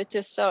continue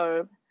to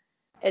serve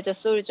as a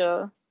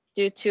soldier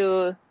due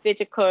to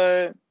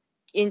physical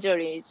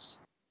injuries,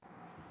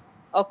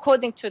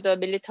 according to the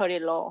military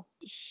law.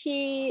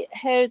 He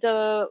held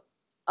a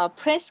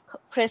press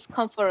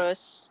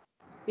conference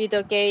with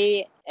a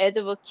gay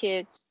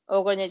advocate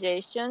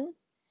organization,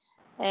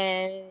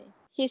 and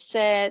he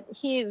said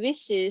he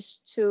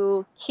wishes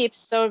to keep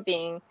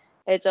serving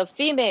as a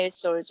female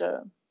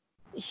soldier.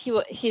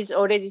 He's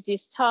already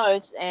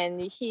discharged,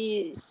 and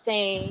he's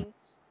saying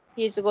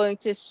he's going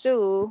to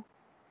sue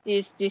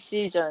this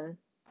decision.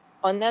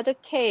 Another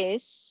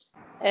case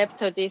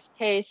after this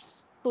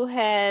case, who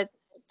had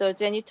the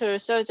genital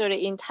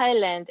surgery in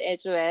Thailand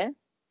as well,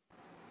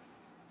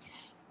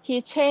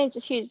 he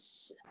changed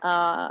his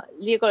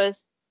legal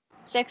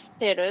sex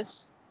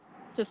status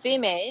to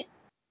female,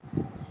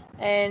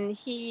 and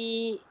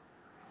he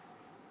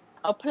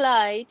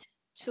applied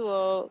to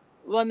a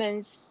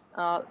women's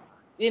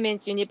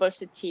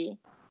university,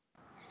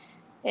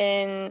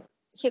 and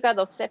he got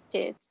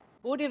accepted.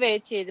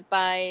 Motivated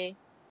by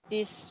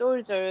this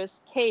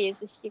soldier's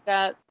case, he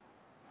got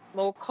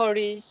more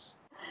courage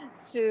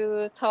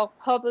to talk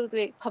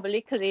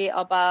publicly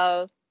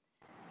about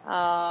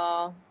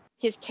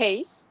his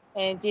case,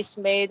 and this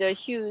made a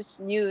huge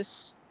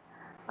news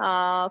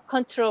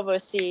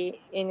controversy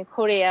in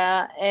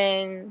Korea,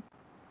 and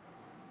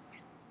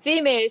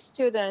female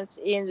students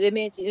in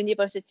women's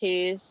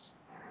universities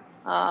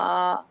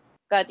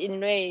got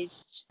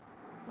enraged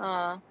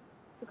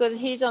because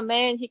he's a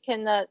man.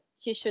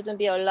 He shouldn't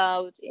be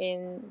allowed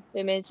in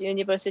women's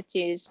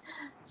universities.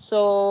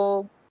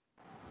 So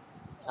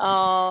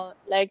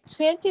like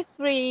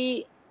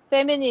 23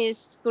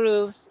 feminist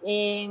groups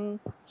in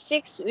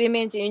 6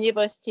 women's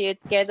universities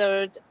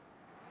gathered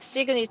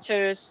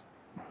signatures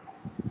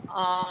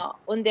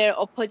on their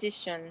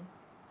opposition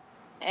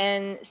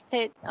and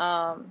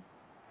on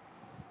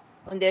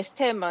their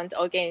statement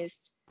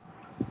against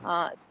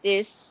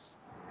this.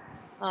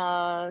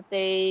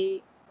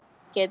 They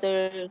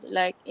gathered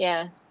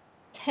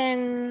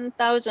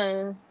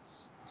 10,000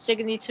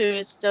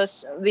 signatures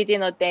just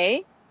within a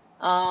day.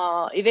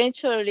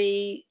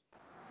 Eventually,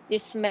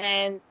 this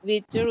man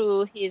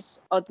withdrew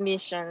his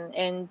admission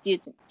and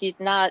did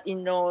not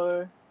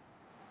enroll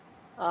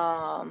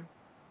the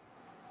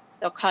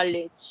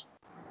college.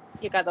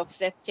 He got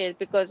accepted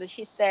because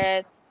he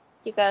said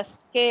he got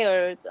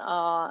scared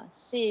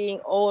seeing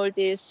all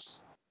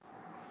this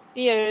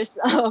fierce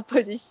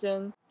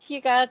opposition.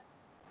 He got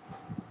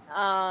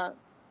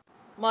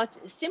much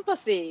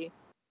sympathy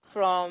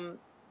from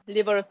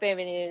liberal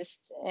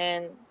feminists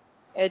and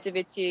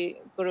LGBT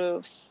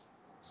groups.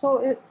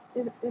 So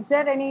is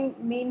there any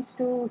means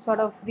to sort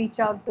of reach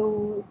out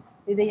to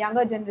the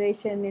younger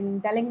generation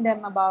in telling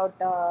them about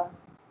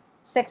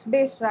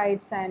sex-based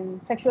rights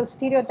and sexual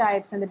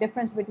stereotypes and the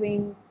difference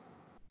between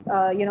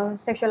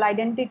sexual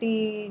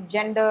identity,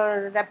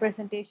 gender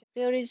representation?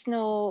 There is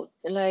no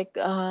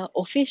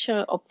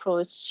official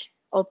approach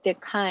of the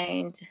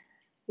kind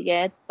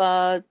yet,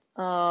 but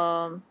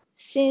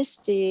since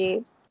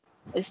the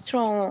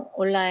strong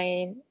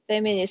online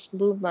feminist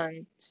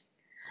movement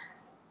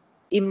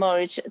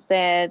emerged,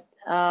 that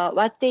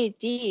what they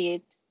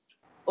did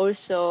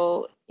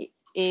also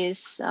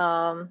is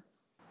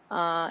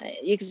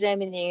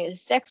examining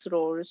sex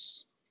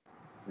roles,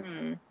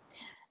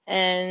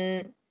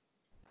 and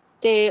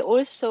they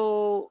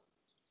also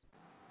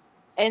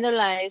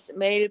analyze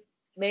male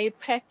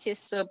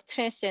practice of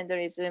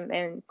transgenderism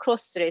and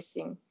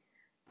cross-dressing.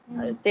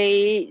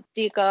 They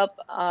dig up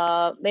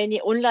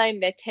many online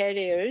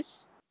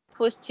materials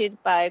posted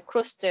by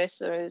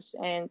cross-dressers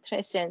and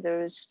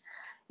transgenders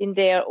in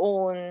their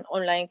own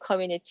online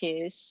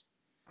communities,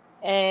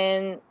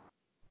 and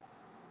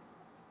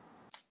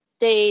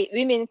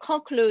women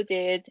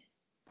concluded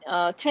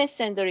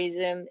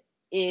transgenderism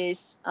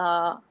is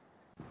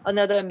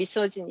another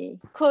misogyny,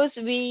 because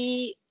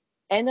we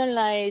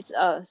analyze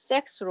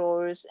sex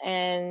roles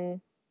and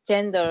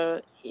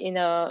gender in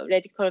a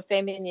radical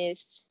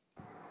feminist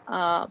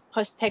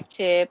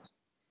perspective.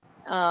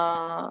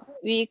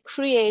 We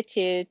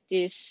created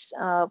this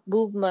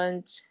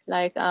movement,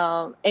 like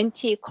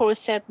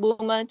anti-corset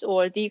movement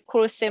or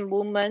de-corset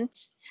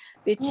movement,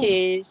 which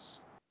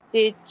is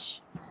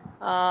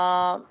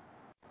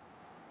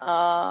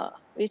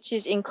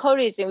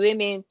encouraging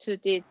women to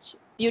teach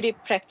beauty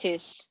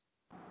practice,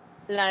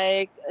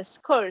 like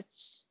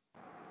skirts,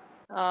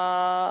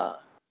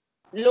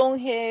 long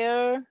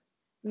hair,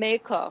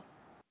 makeup,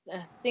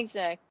 things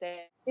like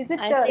that. Is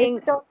it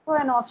also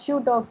an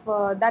offshoot of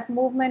that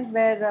movement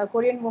where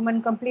Korean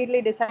women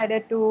completely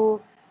decided to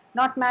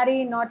not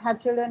marry, not have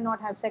children,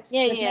 not have sex?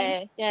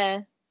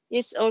 Yeah.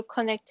 It's all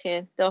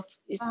connected.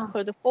 It's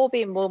called the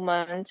phobia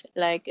movement,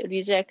 like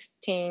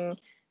rejecting,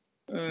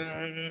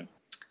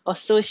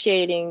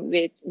 associating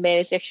with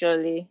male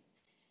sexually.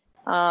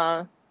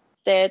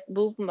 That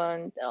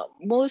movement,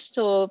 most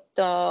of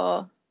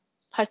the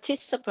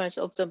participants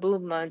of the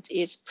movement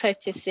is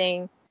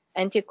practicing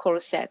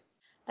anti-corset.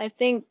 I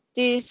think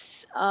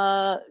this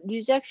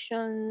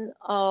rejection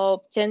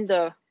of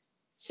gender,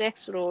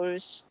 sex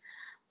roles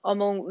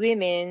among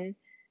women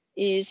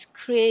is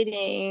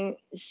creating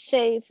a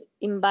safe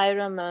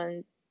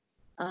environment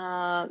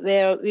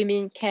where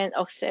women can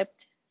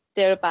accept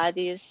their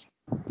bodies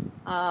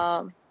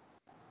as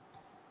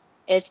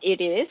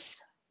it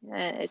is,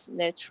 as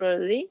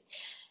naturally.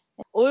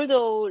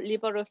 Although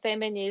liberal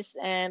feminists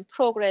and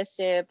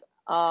progressive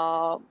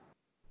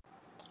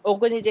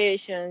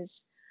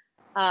organizations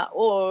are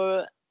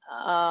all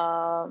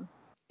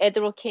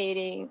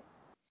advocating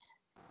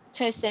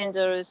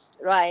transgenders'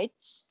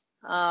 rights,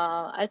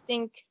 I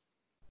think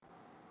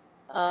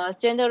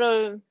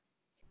general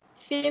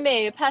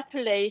female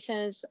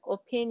population's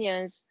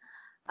opinions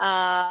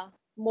are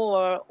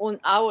more on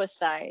our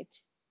side.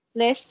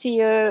 Last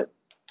year,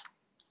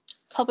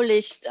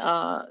 published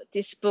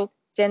this book,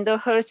 Gender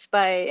Hurts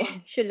by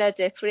Sheila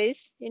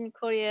Jeffries in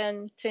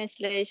Korean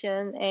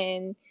translation,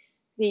 and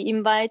we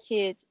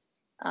invited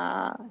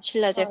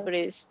Sheila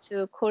Jeffries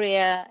to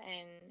Korea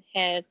and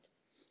had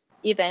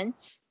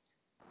events,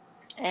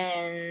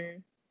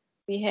 and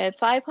we had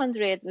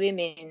 500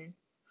 women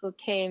who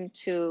came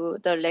to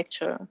the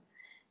lecture,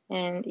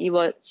 and it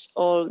was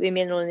all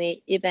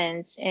women-only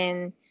events,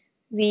 and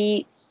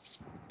we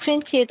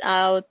printed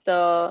out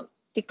the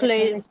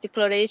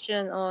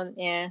declaration on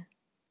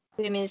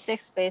women's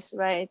sex-based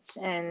rights,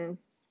 and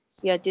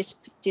we are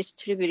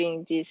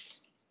distributing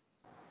this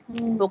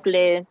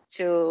booklet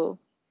to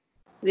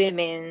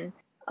women.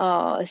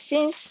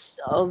 Since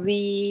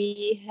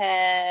we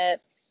have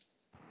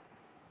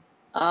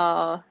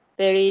a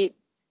very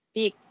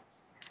big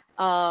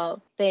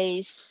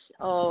base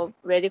of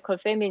radical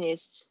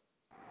feminists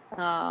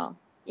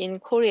in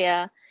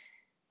Korea,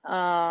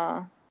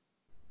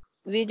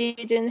 we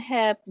didn't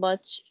have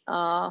much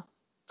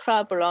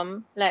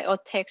problem like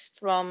attacks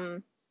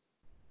from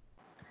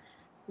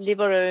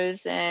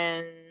liberals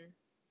and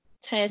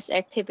trans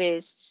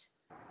activists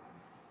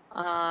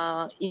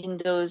in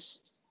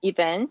those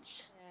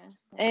events.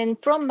 And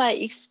from my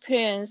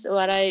experience,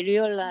 what I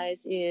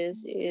realized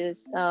is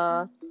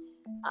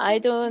I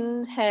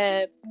don't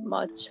have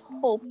much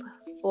hope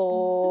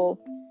for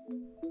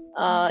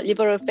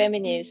liberal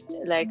feminists,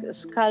 like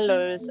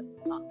scholars,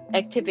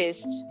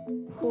 activists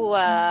who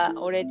are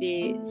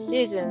already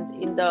seasoned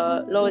in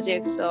the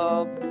logics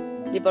of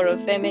liberal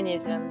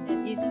feminism.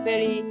 And it's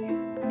very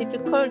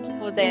difficult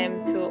for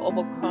them to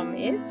overcome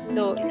it.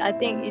 So I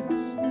think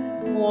it's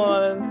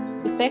more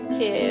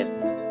effective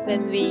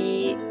when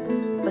we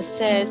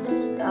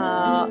assess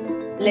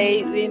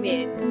lay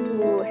women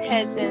who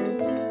hasn't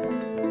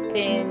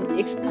been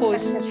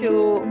exposed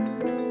to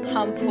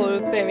harmful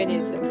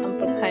feminism,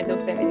 harmful kind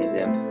of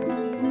feminism.